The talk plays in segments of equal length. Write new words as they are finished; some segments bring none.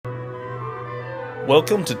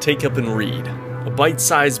Welcome to Take Up and Read, a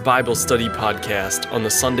bite-sized Bible study podcast on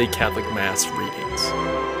the Sunday Catholic Mass readings.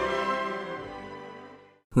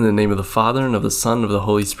 In the name of the Father, and of the Son, and of the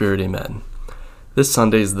Holy Spirit, amen. This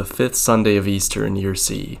Sunday is the fifth Sunday of Easter in Year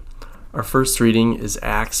C. Our first reading is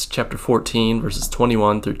Acts chapter 14, verses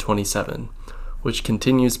 21 through 27, which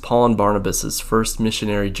continues Paul and Barnabas' first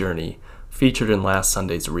missionary journey, featured in last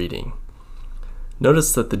Sunday's reading.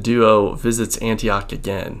 Notice that the duo visits Antioch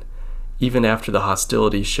again, even after the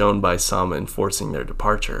hostility shown by some in forcing their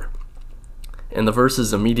departure. In the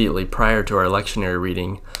verses immediately prior to our lectionary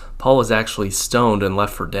reading, Paul was actually stoned and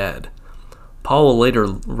left for dead. Paul will later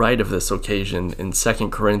write of this occasion in 2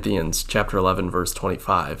 Corinthians chapter 11, verse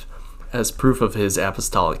 25, as proof of his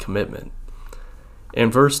apostolic commitment.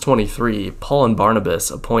 In verse 23, Paul and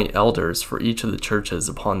Barnabas appoint elders for each of the churches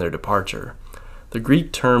upon their departure. The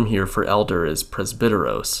Greek term here for elder is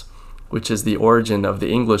presbyteros, which is the origin of the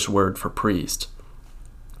English word for priest,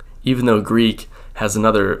 even though Greek has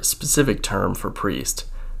another specific term for priest.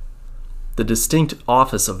 The distinct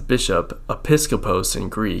office of bishop, episkopos in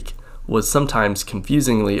Greek, was sometimes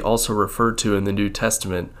confusingly also referred to in the New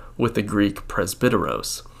Testament with the Greek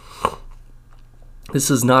presbyteros.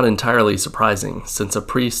 This is not entirely surprising, since a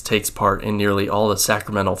priest takes part in nearly all the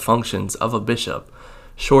sacramental functions of a bishop,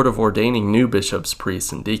 short of ordaining new bishops,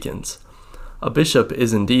 priests, and deacons. A bishop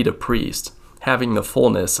is indeed a priest, having the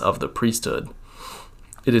fullness of the priesthood.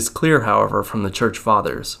 It is clear, however, from the Church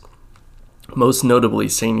Fathers, most notably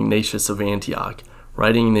St. Ignatius of Antioch,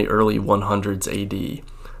 writing in the early 100s AD,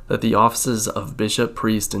 that the offices of bishop,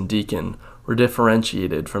 priest, and deacon were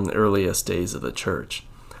differentiated from the earliest days of the Church.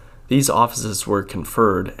 These offices were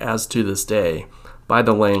conferred, as to this day, by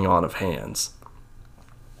the laying on of hands.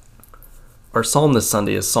 Our psalm this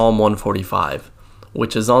Sunday is Psalm 145,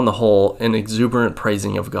 which is on the whole an exuberant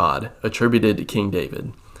praising of God, attributed to King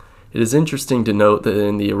David. It is interesting to note that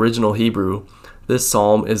in the original Hebrew, this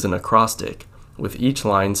psalm is an acrostic, with each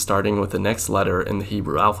line starting with the next letter in the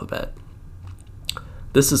Hebrew alphabet.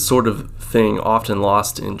 This is sort of thing often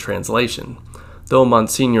lost in translation, though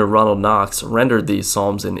Monsignor Ronald Knox rendered these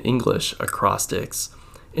psalms in English acrostics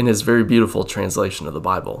in his very beautiful translation of the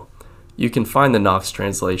Bible. You can find the Knox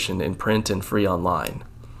translation in print and free online.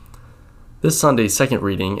 This Sunday's second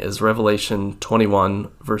reading is Revelation 21,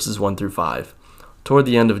 verses 1 through 5, toward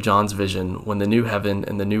the end of John's vision when the new heaven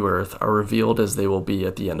and the new earth are revealed as they will be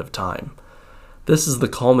at the end of time. This is the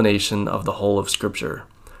culmination of the whole of Scripture.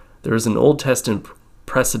 There is an Old Testament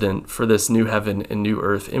precedent for this new heaven and new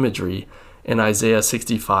earth imagery in Isaiah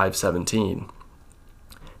 65:17,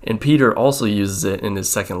 and Peter also uses it in his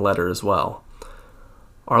second letter as well.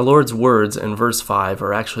 Our Lord's words in verse 5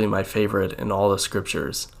 are actually my favorite in all the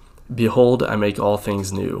Scriptures. Behold, I make all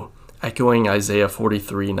things new, echoing Isaiah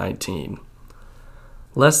 43:19.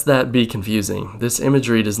 Lest that be confusing, this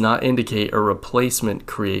imagery does not indicate a replacement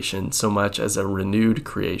creation so much as a renewed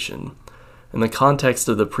creation. In the context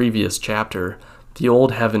of the previous chapter, the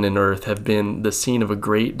old heaven and earth have been the scene of a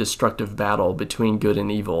great destructive battle between good and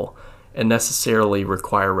evil, and necessarily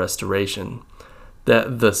require restoration.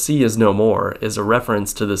 That the sea is no more is a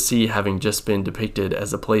reference to the sea having just been depicted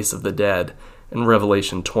as a place of the dead in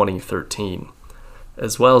Revelation 20:13,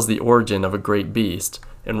 as well as the origin of a great beast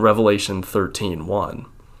in Revelation 13:1.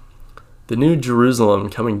 The new Jerusalem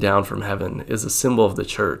coming down from heaven is a symbol of the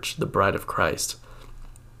church, the bride of Christ,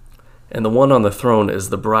 and the one on the throne is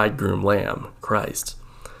the bridegroom lamb, Christ.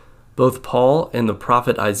 Both Paul and the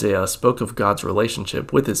prophet Isaiah spoke of God's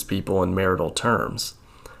relationship with his people in marital terms.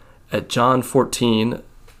 At John 14,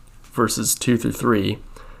 verses 2 through 3,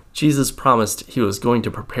 Jesus promised he was going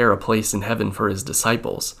to prepare a place in heaven for his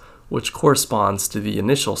disciples, which corresponds to the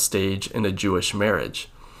initial stage in a Jewish marriage.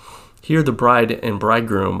 Here the bride and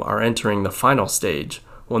bridegroom are entering the final stage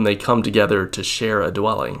when they come together to share a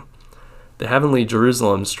dwelling. The heavenly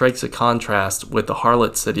Jerusalem strikes a contrast with the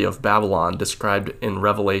harlot city of Babylon described in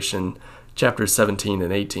Revelation chapter 17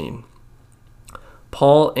 and 18.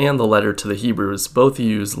 Paul and the letter to the Hebrews both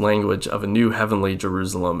use language of a new heavenly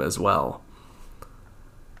Jerusalem as well.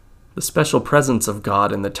 The special presence of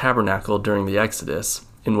God in the tabernacle during the Exodus,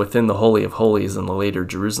 and within the Holy of Holies in the later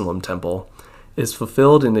Jerusalem temple, is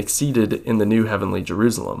fulfilled and exceeded in the new heavenly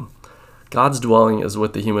Jerusalem. God's dwelling is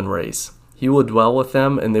with the human race. He will dwell with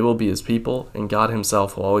them, and they will be his people, and God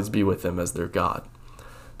himself will always be with them as their God.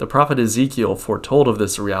 The prophet Ezekiel foretold of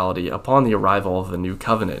this reality upon the arrival of the new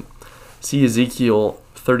covenant. See Ezekiel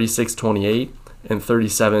 36:28 and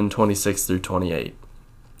 37:26 through 28.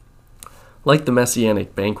 Like the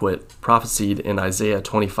messianic banquet prophesied in Isaiah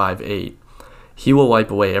 25:8, he will wipe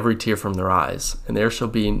away every tear from their eyes, and there shall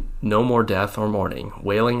be no more death or mourning,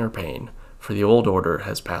 wailing or pain, for the old order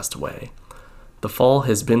has passed away. The fall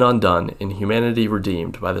has been undone and humanity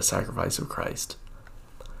redeemed by the sacrifice of Christ.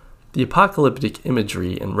 The apocalyptic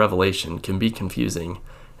imagery in Revelation can be confusing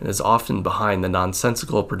and is often behind the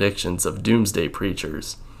nonsensical predictions of doomsday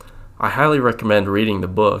preachers. I highly recommend reading the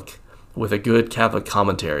book with a good Catholic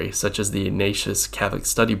commentary, such as the Ignatius Catholic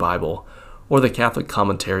Study Bible or the Catholic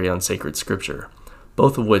Commentary on Sacred Scripture,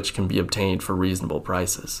 both of which can be obtained for reasonable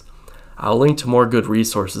prices. I'll link to more good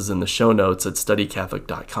resources in the show notes at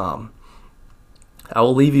studycatholic.com. I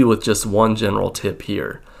will leave you with just one general tip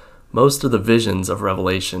here. Most of the visions of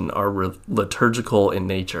Revelation are liturgical in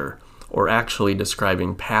nature, or actually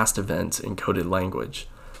describing past events in coded language.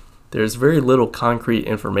 There is very little concrete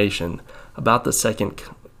information about the second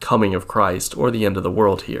coming of Christ or the end of the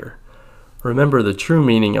world here. Remember, the true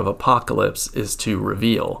meaning of apocalypse is to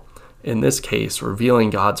reveal, in this case, revealing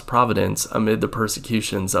God's providence amid the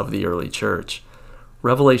persecutions of the early church.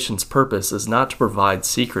 Revelation's purpose is not to provide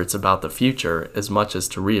secrets about the future as much as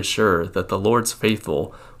to reassure that the Lord's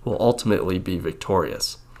faithful will ultimately be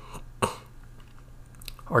victorious.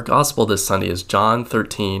 Our gospel this Sunday is John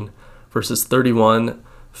 13, verses 31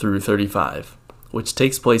 through 35, which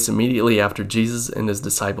takes place immediately after Jesus and his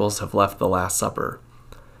disciples have left the Last Supper.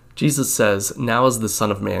 Jesus says, "Now is the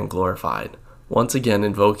Son of Man glorified," once again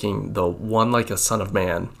invoking the one like a Son of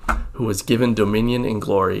Man who was given dominion and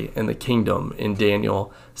glory and the kingdom in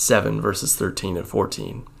Daniel 7, verses 13 and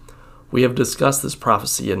 14. We have discussed this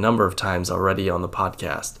prophecy a number of times already on the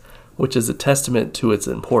podcast, which is a testament to its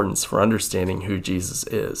importance for understanding who Jesus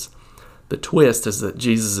is. The twist is that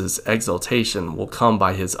Jesus' exaltation will come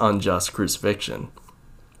by his unjust crucifixion.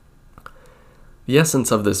 The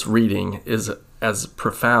essence of this reading is as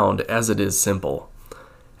profound as it is simple.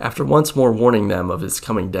 After once more warning them of his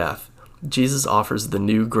coming death, Jesus offers the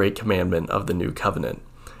new great commandment of the new covenant.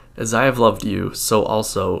 "As I have loved you, so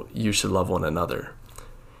also you should love one another."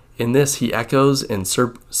 In this, he echoes and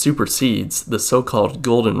supersedes the so-called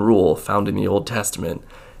golden rule found in the Old Testament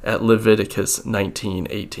at Leviticus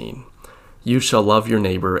 19:18. "You shall love your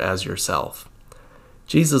neighbor as yourself."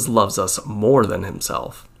 Jesus loves us more than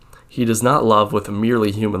himself. He does not love with a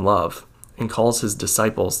merely human love, and calls his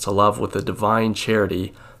disciples to love with a divine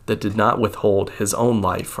charity that did not withhold his own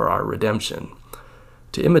life for our redemption.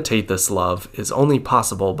 To imitate this love is only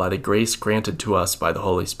possible by the grace granted to us by the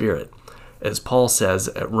Holy Spirit. As Paul says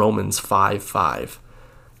at Romans 5:5,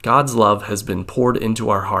 God's love has been poured into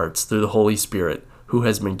our hearts through the Holy Spirit who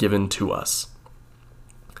has been given to us.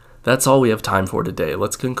 That's all we have time for today.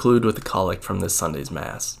 Let's conclude with a collect from this Sunday's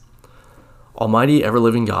Mass. Almighty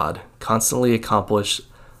ever-living God, constantly accomplish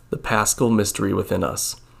the Paschal mystery within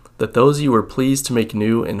us, that those you were pleased to make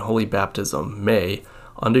new in holy baptism may,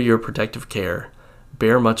 under your protective care,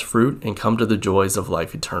 bear much fruit and come to the joys of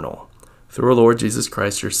life eternal. Through our Lord Jesus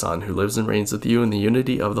Christ, your Son, who lives and reigns with you in the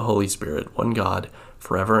unity of the Holy Spirit, one God,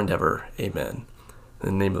 forever and ever. Amen. In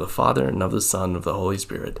the name of the Father, and of the Son, and of the Holy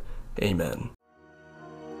Spirit. Amen.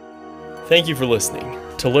 Thank you for listening.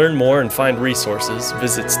 To learn more and find resources,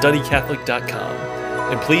 visit studycatholic.com.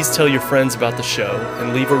 And please tell your friends about the show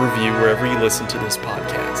and leave a review wherever you listen to this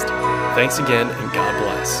podcast. Thanks again, and God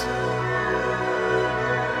bless.